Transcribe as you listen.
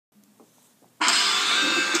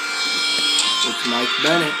Mike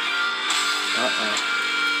Bennett.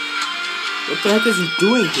 What the heck is he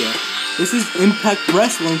doing here? This is Impact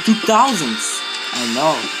Wrestling 2000s. I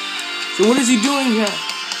know. So what is he doing here?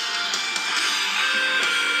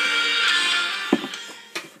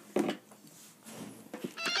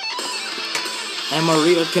 And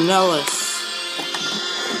Maria Kanellis.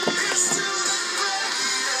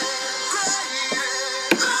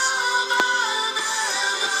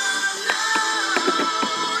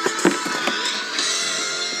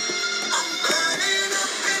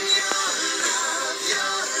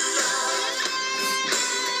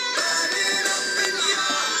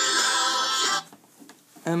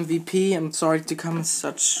 MVP, I'm sorry to come in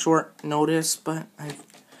such short notice, but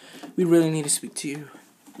we really need to speak to you.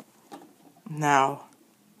 Now.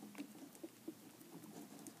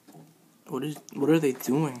 What are they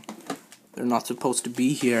doing? They're not supposed to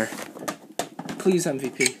be here. Please,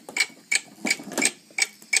 MVP.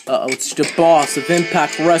 It's the boss of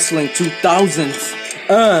Impact Wrestling 2000s,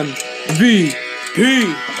 MVP.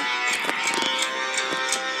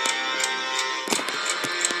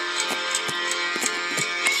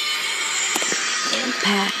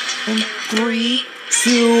 Impact in 3,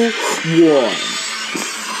 2, 1.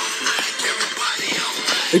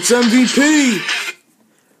 It's MVP!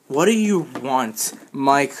 What do you want,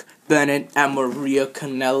 Mike Bennett and Maria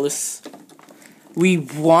Kanellis? We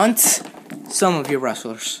want some of your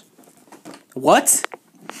wrestlers. What?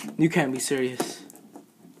 You can't be serious.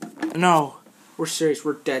 No, we're serious.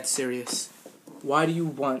 We're dead serious. Why do you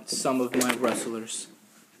want some of my wrestlers?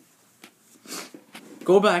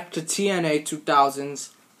 Go back to TNA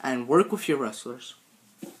 2000s and work with your wrestlers.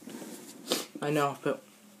 I know, but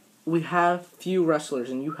we have few wrestlers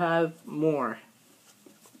and you have more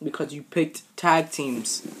because you picked tag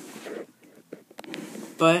teams.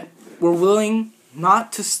 But we're willing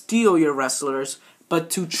not to steal your wrestlers, but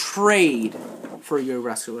to trade for your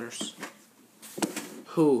wrestlers.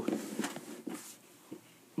 Who?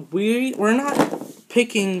 We're not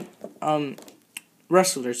picking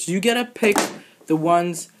wrestlers. You get to pick the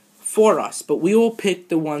ones for us, but we will pick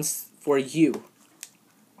the ones for you.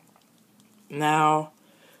 Now,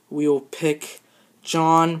 we will pick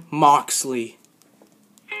Jon Moxley.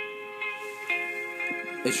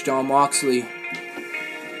 It's Jon Moxley.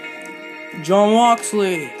 Jon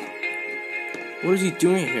Moxley! What is he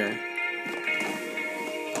doing here?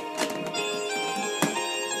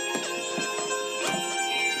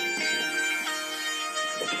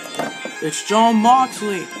 It's Jon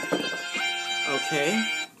Moxley! Okay.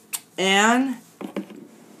 And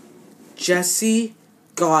Jesse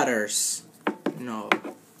Goddard. No.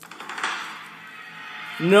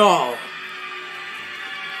 No!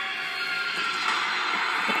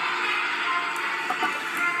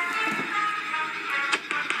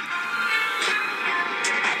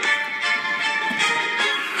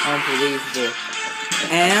 Unbelievable.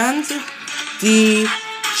 And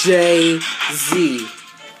DJZ.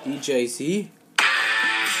 DJZ?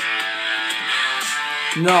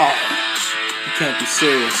 No. You can't be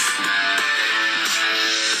serious.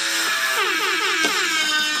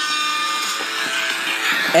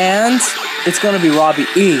 And it's gonna be Robbie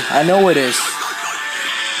E. I know it is.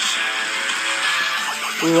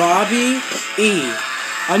 Robbie E.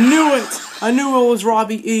 I knew it! I knew it was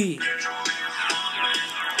Robbie E.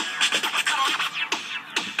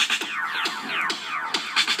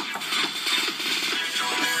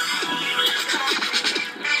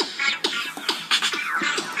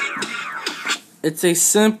 It's a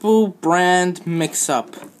simple brand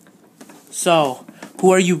mix-up. So, who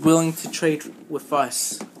are you willing to trade with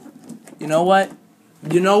us? You know what?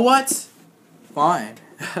 You know what? Fine.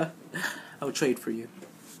 I'll trade for you.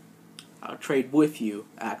 I'll trade with you,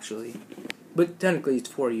 actually. But technically it's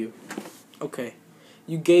for you. Okay.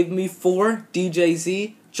 You gave me 4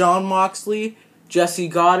 DJZ, Jon Moxley, Jesse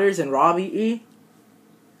Goddard, and Robbie E.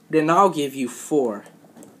 Then I'll give you 4.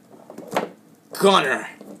 Gunner.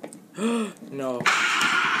 No.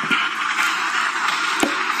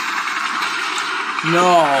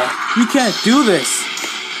 No. You can't do this.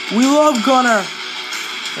 We love Gunner.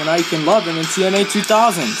 Well, now you can love him in TNA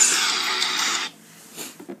 2000s.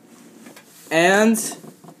 And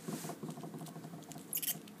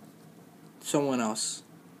someone else.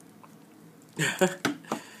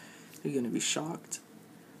 You're gonna be shocked.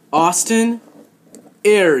 Austin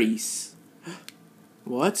Aries.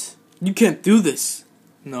 What? You can't do this.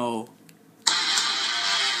 No.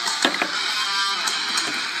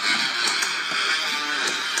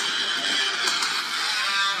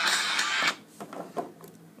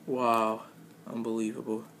 Wow.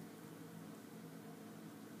 Unbelievable.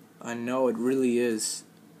 I know it really is.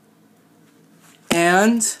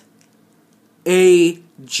 And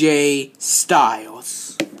AJ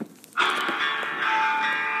Styles.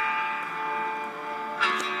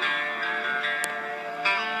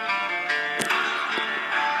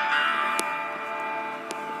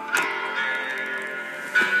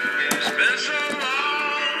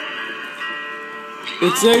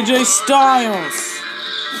 It's AJ Styles.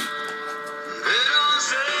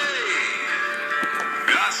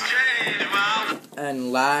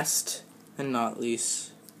 And last and not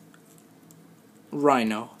least,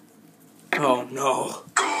 Rhino. Oh no.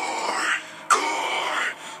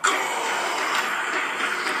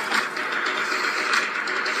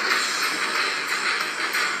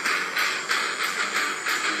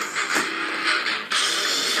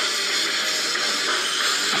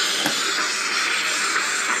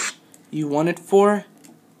 You wanted 4?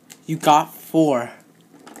 You got 4.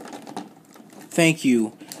 Thank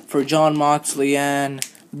you for John Moxley and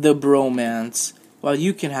the Bromance, while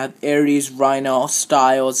you can have Aries, Rhino,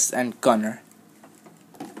 Styles, and Gunner.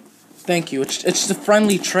 Thank you. It's a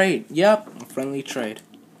friendly trade. Yep, a friendly trade.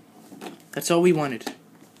 That's all we wanted.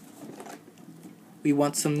 We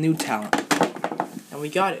want some new talent. And we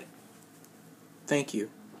got it. Thank you.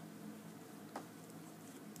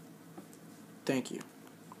 Thank you.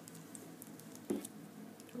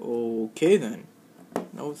 Okay then.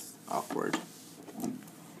 That was awkward.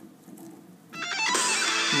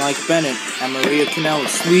 Mike Bennett and Maria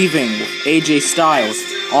Kanellis leaving with AJ Styles,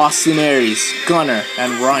 Austin Aries, Gunner,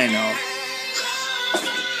 and Rhino.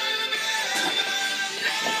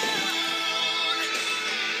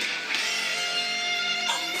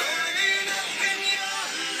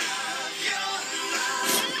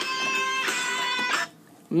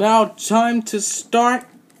 Now time to start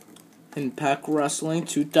Impact Wrestling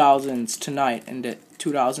 2000s tonight in the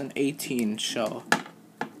 2018 show.